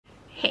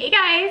Hey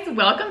guys,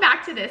 welcome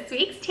back to this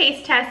week's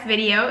taste test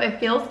video. It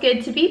feels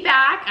good to be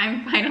back.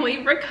 I'm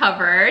finally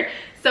recovered.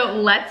 So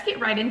let's get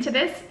right into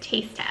this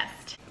taste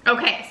test.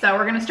 Okay, so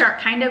we're gonna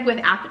start kind of with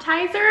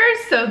appetizers.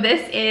 So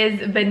this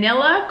is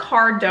vanilla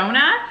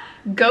cardona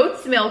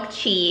goat's milk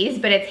cheese,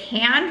 but it's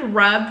hand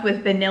rubbed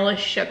with vanilla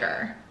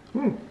sugar.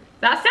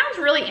 That sounds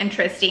really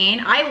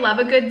interesting. I love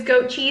a good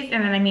goat cheese,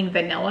 and then I mean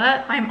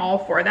vanilla. I'm all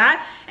for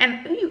that.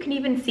 And you can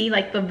even see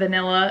like the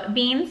vanilla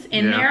beans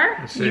in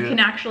there. You can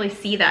actually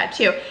see that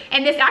too.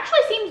 And this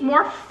actually seems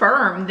more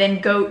firm than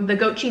the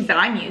goat cheese that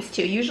I'm used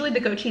to. Usually the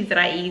goat cheese that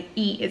I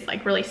eat is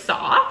like really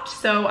soft.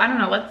 So I don't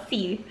know, let's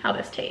see how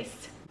this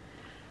tastes.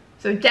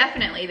 So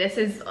definitely this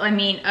is, I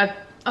mean, a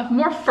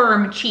more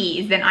firm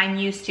cheese than I'm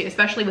used to,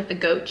 especially with the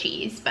goat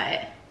cheese,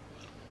 but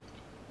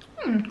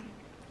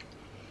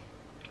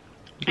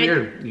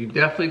Weird. You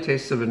definitely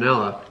taste the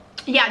vanilla.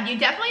 Yeah, you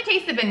definitely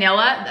taste the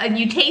vanilla, and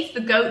you taste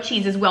the goat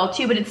cheese as well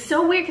too, but it's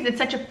so weird because it's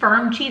such a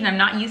firm cheese, and I'm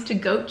not used to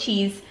goat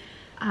cheese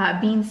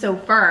being so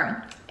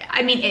firm.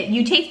 I mean,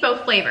 you taste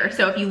both flavors,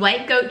 so if you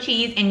like goat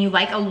cheese and you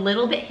like a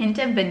little bit hint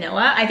of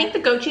vanilla, I think the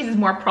goat cheese is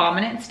more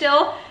prominent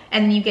still,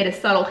 and then you get a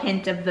subtle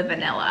hint of the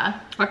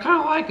vanilla. I kind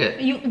of like it.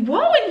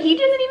 Whoa, and he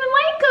doesn't even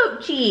like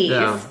goat cheese.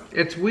 Yeah,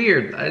 it's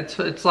weird.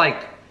 It's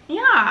like...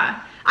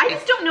 Yeah. I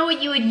just don't know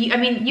what you would use. I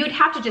mean, you would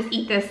have to just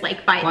eat this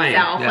like by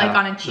itself, like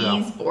on a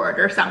cheese board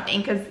or something,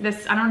 because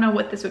this, I don't know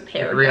what this would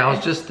pair with. I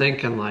was just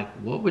thinking, like,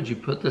 what would you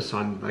put this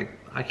on? Like,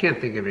 I can't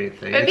think of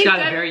anything. It's got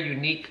a very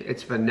unique,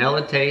 it's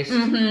vanilla taste.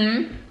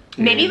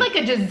 Maybe like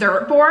a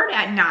dessert board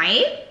at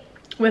night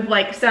with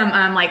like some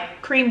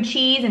like cream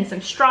cheese and some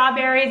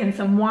strawberries and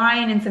some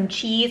wine and some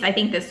cheese. I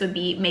think this would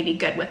be maybe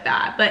good with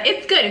that. But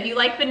it's good if you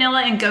like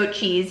vanilla and goat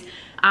cheese.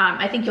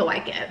 I think you'll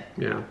like it.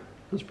 Yeah,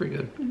 that's pretty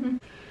good.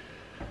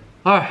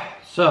 All right,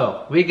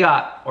 so we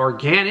got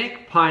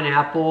organic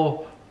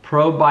pineapple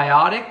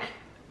probiotic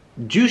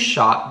juice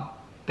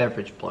shot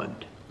beverage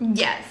blend.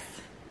 Yes.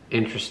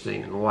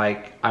 Interesting.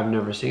 Like, I've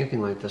never seen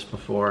anything like this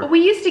before. We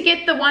used to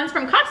get the ones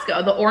from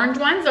Costco. The orange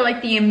ones are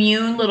like the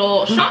immune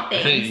little shot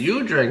things. Hey,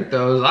 you drink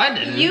those. I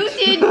didn't. You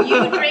did.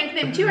 You drank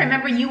them too. I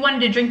remember you wanted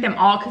to drink them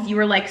all because you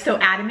were like so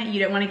adamant you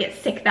didn't want to get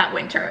sick that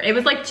winter. It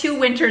was like 2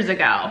 winters ago.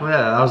 Yeah,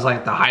 that was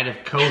like the height of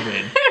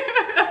COVID.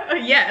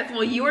 Yes,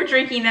 well, you were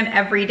drinking them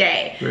every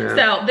day. Yeah.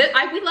 So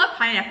we love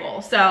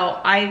pineapple, so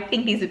I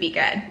think these would be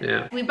good.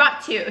 Yeah. We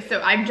bought 2,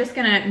 so I'm just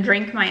gonna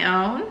drink my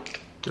own.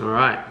 All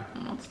right.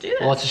 Let's do this.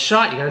 Well, it's a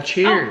shot. You gotta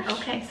cheers. Oh,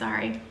 okay,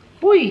 sorry.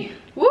 Whee.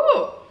 Woo.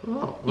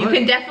 Oh, you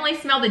can definitely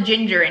smell the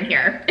ginger in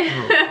here.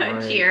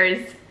 Oh,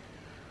 cheers.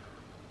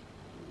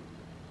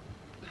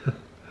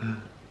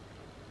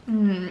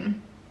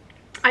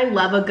 I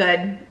love a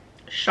good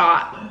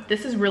shot.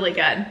 This is really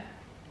good.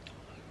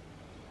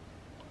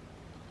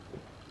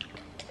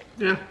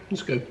 Yeah,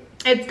 it's good.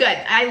 It's good.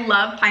 I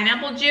love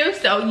pineapple juice,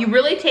 so you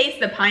really taste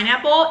the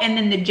pineapple and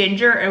then the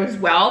ginger as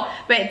well,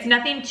 but it's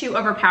nothing too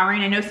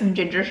overpowering. I know some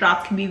ginger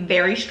shots can be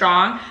very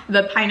strong.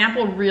 The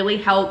pineapple really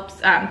helps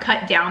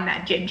cut down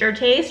that ginger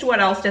taste. What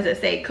else does it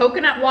say?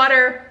 Coconut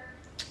water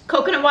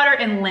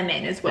and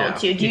lemon as well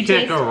too. You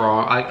can't go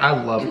wrong.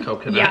 I love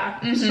coconut.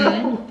 Yeah.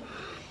 So,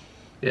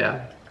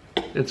 yeah.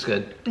 It's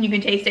good. You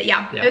can taste it,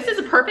 yeah. This is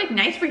a perfect,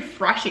 nice,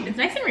 refreshing. It's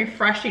nice and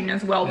refreshing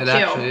as well, too. It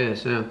actually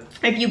is, yeah.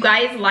 If you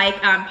guys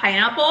like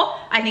pineapple,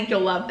 I think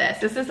you'll love this.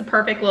 This is a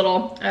perfect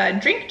little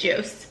drink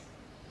juice.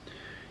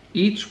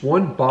 Each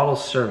 1 bottle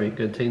serving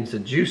contains the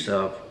juice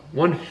of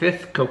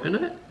 1/5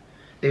 coconut,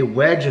 a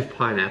wedge of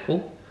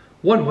pineapple,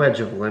 1 wedge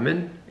of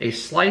lemon, a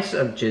slice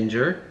of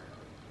ginger.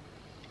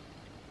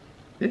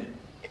 Yeah,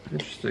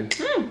 interesting.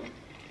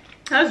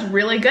 That was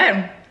really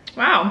good.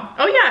 Wow.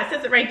 Oh yeah, it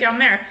says it right down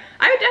there.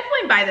 I would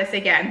definitely buy this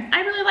again.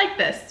 I really like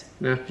this.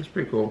 Yeah, it's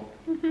pretty cool.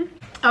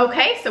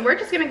 Okay, so we're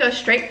just gonna go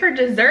straight for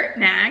dessert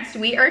next.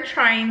 We are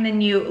trying the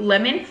new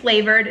lemon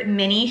flavored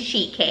mini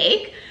sheet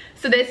cake.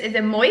 So this is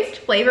a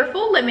moist,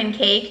 flavorful lemon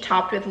cake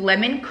topped with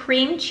lemon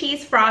cream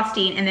cheese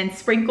frosting and then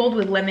sprinkled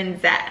with lemon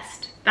zest.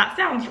 That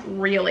sounds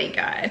really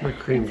good. What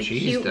cream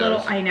cheese cute does.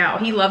 Little, I know,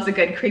 he loves a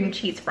good cream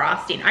cheese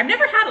frosting. I've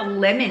never had a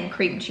lemon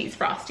cream cheese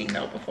frosting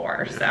though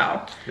before,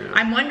 so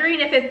I'm wondering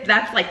if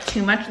that's like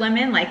too much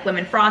lemon, like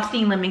lemon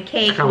frosting, lemon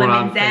cake,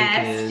 lemon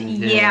zest.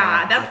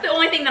 Yeah, that's the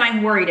only thing that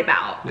I'm worried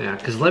about. Yeah,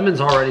 because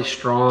lemon's already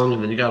strong,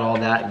 and then you got all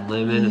that in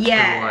lemon. It's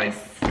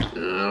yes. Kind of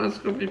like, oh, it's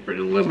gonna be pretty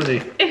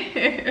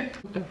lemony.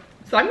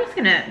 So I'm just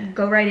gonna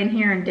go right in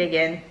here and dig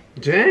in.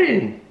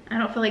 Dang. I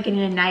don't feel like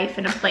getting a knife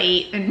and a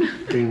plate and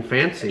being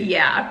fancy.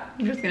 Yeah,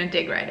 I'm just gonna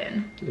dig right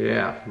in.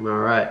 Yeah, all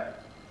right.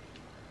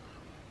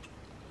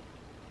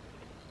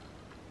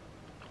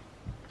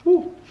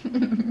 Woo.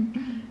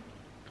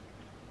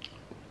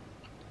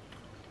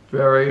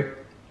 Very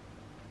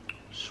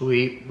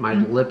sweet. My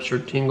lips are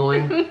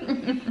tingling.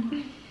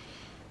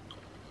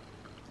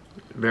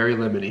 Very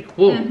lemony.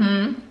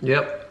 Ooh.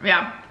 Yep.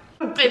 Yeah,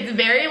 it's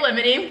very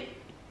lemony.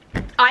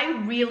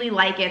 I really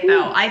like it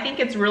though. I think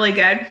it's really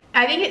good.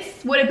 I think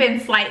it would have been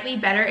slightly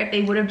better if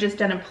they would have just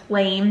done a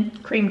plain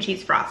cream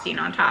cheese frosting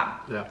on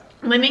top. Yeah.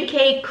 lemon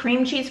cake,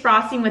 cream cheese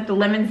frosting with the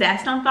lemon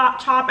zest on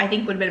top, I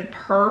think would have been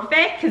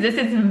perfect because this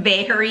is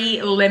very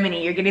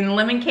lemony. You're getting the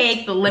lemon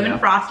cake, the lemon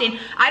frosting.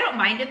 I don't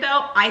mind it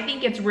though. I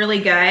think it's really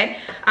good.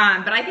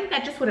 But I think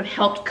that just would have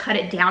helped cut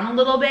it down a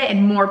little bit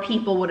and more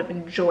people would have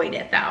enjoyed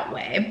it that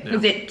way. Yeah.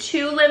 Is it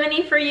too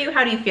lemony for you?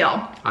 How do you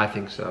feel? I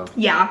think so.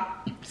 Yeah.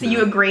 So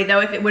you agree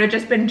though, if it would have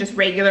just been just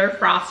regular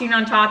frosting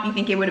on top, you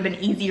think it would have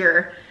been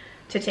easier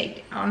to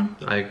take down?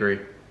 I agree.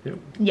 Yep.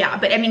 Yeah,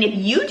 but I mean, if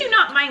you do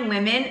not mind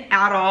lemon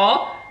at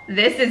all,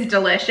 this is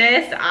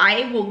delicious.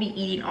 I will be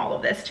eating all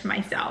of this to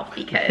myself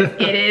because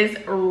it is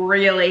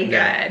really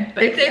good.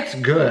 But it's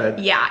good.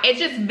 Yeah, it's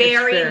just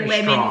very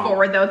lemon strong.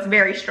 Forward though. It's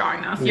very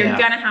strong though. So you're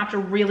gonna have to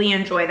really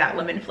enjoy that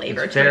lemon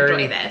flavor to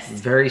enjoy this.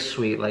 Very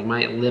sweet. Like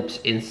my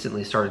lips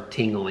instantly started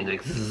tingling.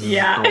 Like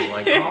I was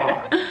like,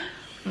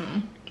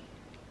 oh.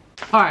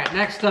 All right,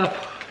 next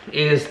up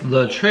is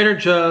the Trader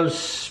Joe's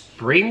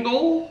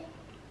Springle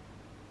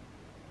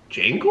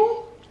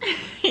Jangle?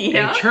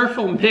 A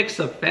cheerful mix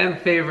of fan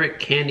favorite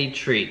candy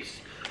treats.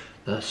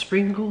 The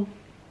Springle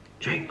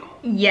Jangle.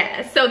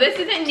 Yes, so this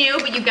isn't new,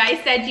 but you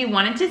guys said you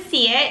wanted to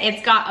see it.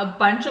 It's got a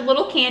bunch of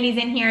little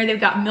candies in here. They've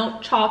got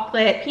milk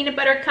chocolate, peanut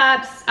butter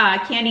cups,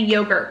 candy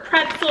yogurt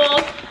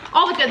pretzels,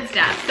 all the good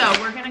stuff. So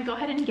we're gonna go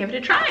ahead and give it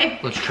a try.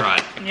 Let's try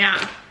it.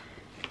 Yeah.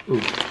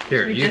 Ooh,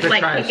 here, you just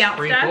like pick out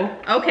stuff.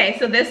 Okay,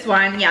 so this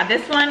one,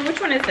 this one,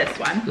 which one is this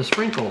one? The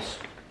sprinkles.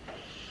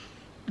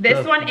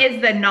 This one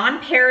is the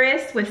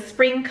non-Paris with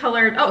spring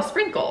colored,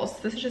 sprinkles.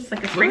 This is just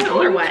like a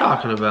sprinkle or what? What are you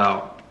talking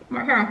about?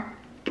 Right here.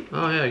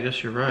 Oh yeah, I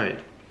guess you're right.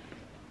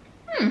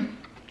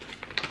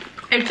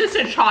 It's just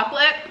a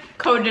chocolate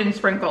coated in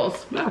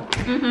sprinkles. Yeah.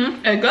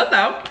 It's good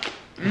though.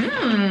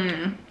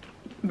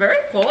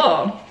 Very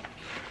cool.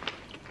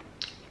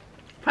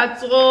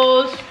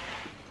 Pretzels.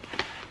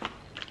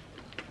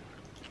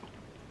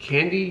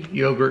 Candy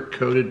yogurt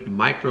coated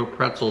micro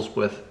pretzels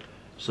with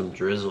some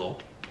drizzle.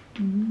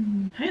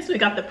 Okay, so we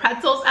got the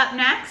pretzels up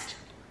next.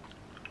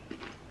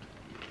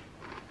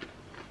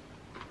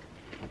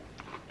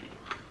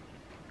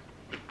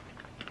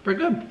 Pretty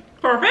good.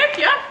 Perfect,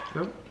 yeah.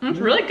 Yep. It's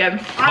really good.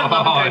 I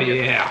love it. Oh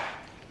yeah.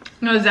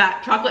 What is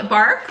that? Chocolate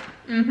bark?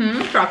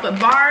 Chocolate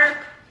bark.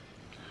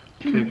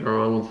 Can't go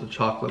wrong with the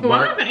chocolate bark.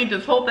 bark. I'm not gonna eat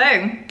this whole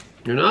thing.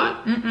 You're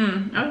not? I just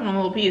want a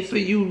little piece.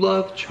 But you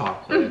love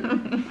chocolate.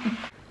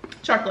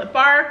 Chocolate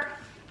bark.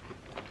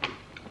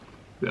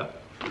 Yeah.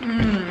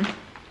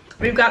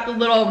 We've got the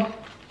little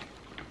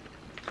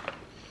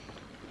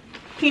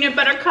peanut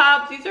butter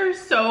cups. These are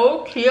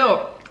so cute.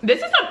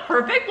 This is a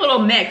perfect little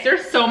mix.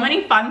 There's so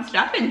many fun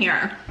stuff in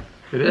here.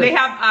 It is. They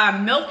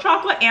have milk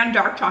chocolate and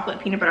dark chocolate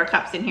peanut butter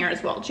cups in here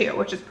as well too,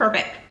 which is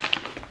perfect.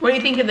 What do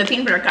you think of the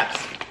peanut butter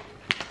cups?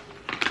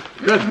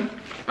 Good.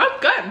 Oh,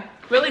 good.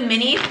 Really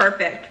mini,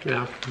 perfect.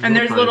 Yeah. And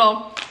there's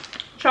little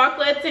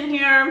chocolates in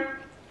here.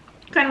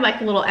 Kind of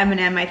like a little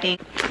M&M, I think.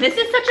 This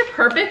is such a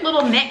perfect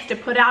little mix to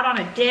put out on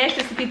a dish.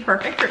 This would be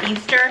perfect for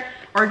Easter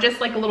or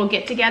just like a little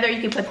get together. You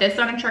can put this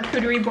on a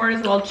charcuterie board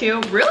as well too.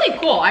 Really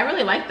cool. I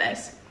really like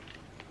this.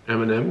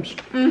 M&Ms?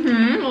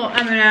 Little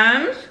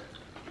M&Ms.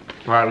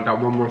 All right, we got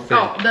one more thing.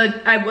 Oh,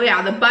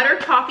 the butter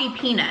toffee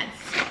peanuts.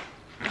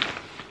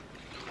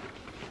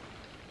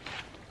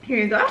 Here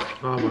you go.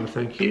 Oh, well,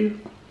 thank you.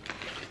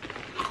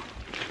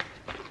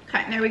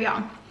 Okay, there we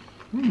go.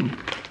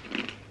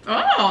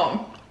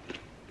 Oh.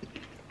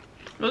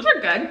 Those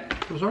are good.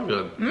 Those are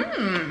good.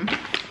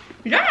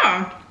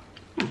 Yeah.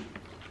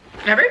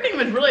 Everything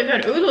was really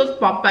good. Ooh, those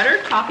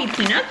butter toffee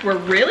peanuts were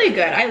really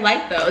good. I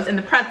like those. And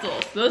the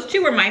pretzels. Those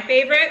two were my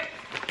favorite.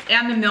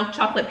 And the milk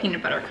chocolate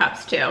peanut butter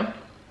cups too.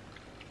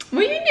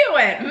 What are you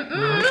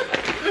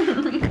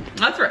doing?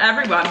 That's for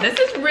everyone. This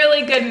is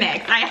really good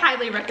mix. I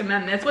highly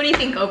recommend this. What do you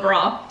think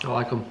overall? I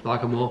like them. I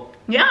like them all.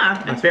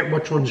 Yeah.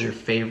 Which one's your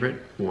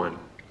favorite one?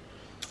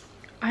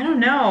 I don't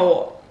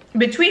know.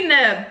 Between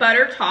the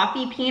butter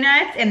toffee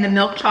peanuts and the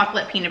milk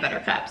chocolate peanut butter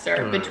cups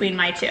are between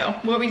my two.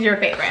 What was your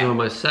favorite? So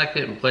my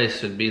second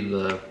place would be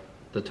the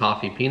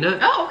toffee peanut.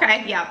 Oh,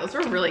 okay. Yeah, those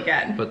were really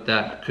good. But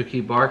that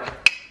cookie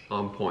bark,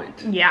 on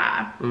point.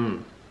 Yeah.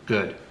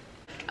 Good.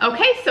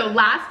 Okay, so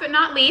last but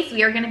not least,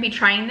 we are gonna be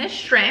trying this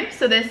shrimp.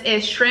 So this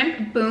is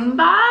shrimp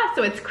boomba.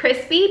 So it's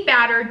crispy,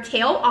 battered,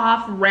 tail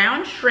off,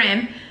 round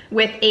shrimp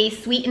with a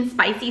sweet and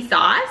spicy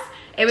sauce.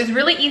 It was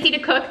really easy to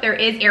cook. There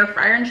is air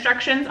fryer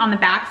instructions on the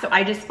back, so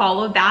I just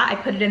followed that. I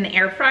put it in the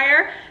air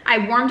fryer.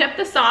 I warmed up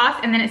the sauce,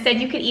 and then it said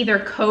you could either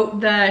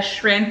coat the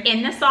shrimp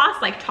in the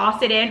sauce, like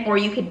toss it in, or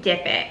you could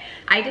dip it.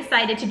 I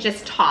decided to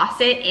just toss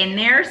it in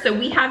there. So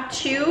we have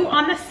two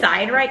on the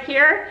side right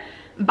here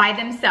by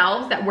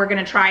themselves that we're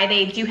gonna try.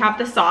 They do have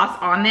the sauce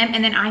on them,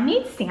 and then I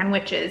made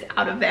sandwiches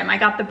out of them. I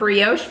got the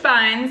brioche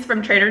buns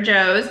from Trader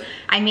Joe's.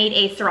 I made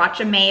a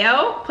sriracha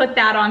mayo, put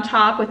that on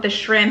top with the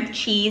shrimp,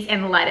 cheese,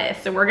 and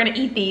lettuce. So we're gonna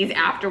eat these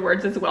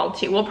afterwards as well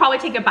too. We'll probably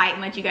take a bite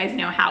and let you guys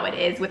know how it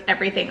is with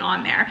everything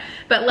on there.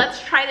 But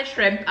let's try the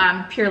shrimp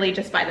purely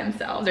just by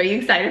themselves. Are you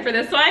excited for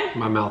this one?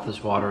 My mouth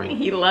is watering.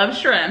 He loves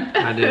shrimp.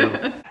 I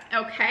do.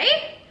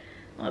 Okay,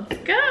 let's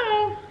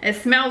go. It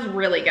smells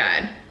really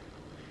good.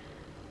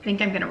 I think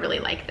I'm gonna really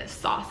like this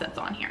sauce that's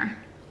on here.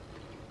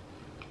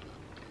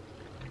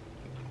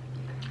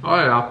 Oh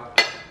yeah.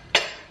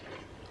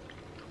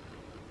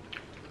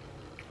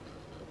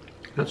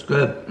 That's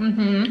good.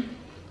 Mm-hmm.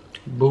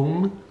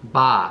 Boom,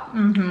 ba.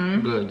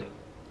 Mm-hmm. Good.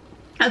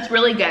 That's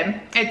really good.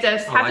 It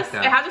does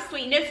it has a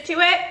sweetness to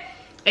it.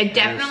 It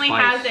definitely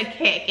has a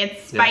kick.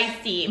 It's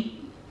spicy. Yes.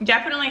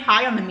 Definitely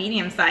high on the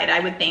medium side, I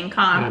would think,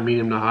 huh? Yeah,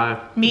 medium to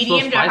high.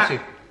 Medium to high.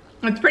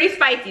 It's pretty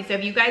spicy, so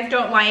if you guys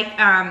don't like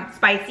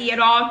spicy at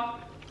all,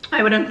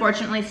 I would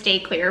unfortunately stay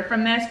clear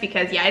from this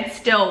because yeah, it's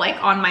still like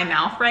on my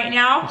mouth right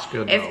now. It's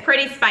good. It's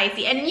pretty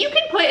spicy. And you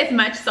can put as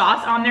much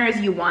sauce on there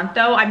as you want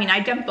though. I mean,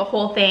 I dumped the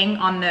whole thing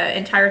on the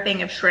entire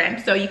thing of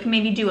shrimp. So you can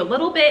maybe do a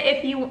little bit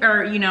if you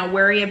are, you know,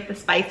 wary of the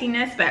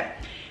spiciness, but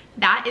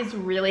that is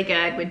really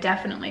good. Would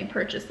definitely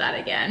purchase that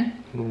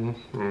again.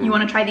 Mm-hmm. You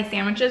want to try these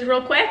sandwiches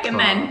real quick and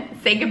then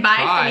say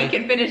goodbye so you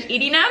can finish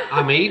eating them?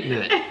 I'm eating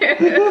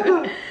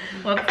it.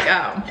 Let's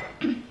go.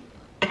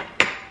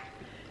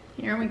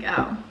 Here we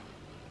go.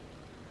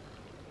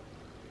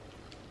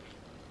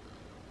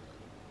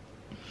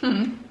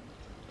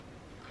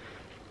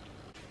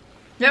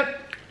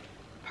 Yep,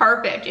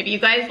 perfect. If you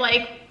guys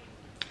like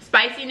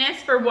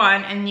spiciness for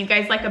one and you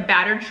guys like a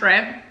battered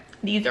shrimp,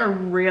 these are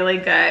really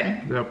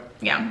good. Yep.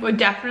 Yeah, I'm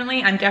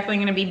definitely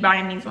gonna be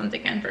buying these ones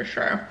again for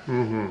sure.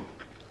 Mm-hmm.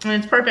 And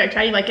it's perfect.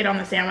 How you like it on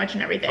the sandwich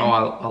and everything. Oh,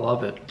 I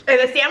love it.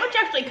 The sandwich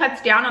actually cuts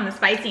down on the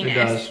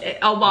spiciness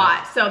a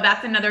lot. So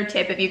that's another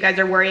tip if you guys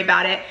are worried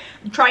about it.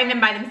 Trying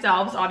them by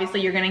themselves,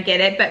 obviously you're gonna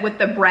get it, but with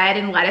the bread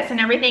and lettuce and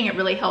everything, it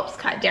really helps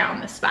cut down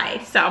the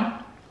spice. So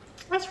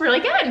that's really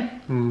good.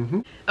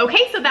 Mm-hmm.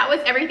 Okay, so that was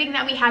everything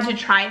that we had to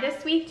try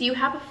this week. Do you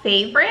have a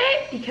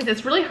favorite? Because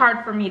it's really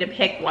hard for me to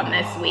pick one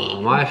this week.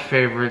 My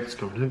favorite's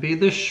going to be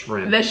the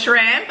shrimp. The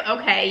shrimp?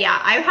 Okay,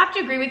 yeah. I have to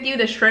agree with you.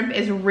 The shrimp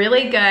is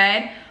really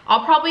good.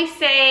 I'll probably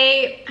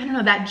say, I don't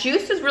know, that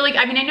juice is really good.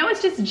 I mean, I know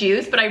it's just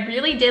juice, but I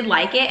really did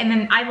like it. And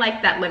then I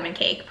like that lemon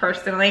cake,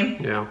 personally.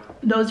 Yeah.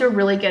 Those are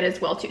really good as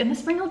well, too. And the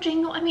Springle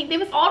Jangle, I mean, it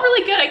was all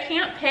really good. I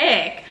can't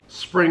pick.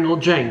 Springle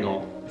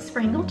Jangle.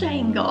 Springle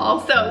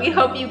Jangle. So we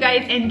hope you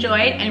guys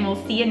enjoyed, and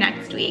we'll see you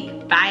next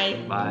week. Bye.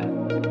 Bye.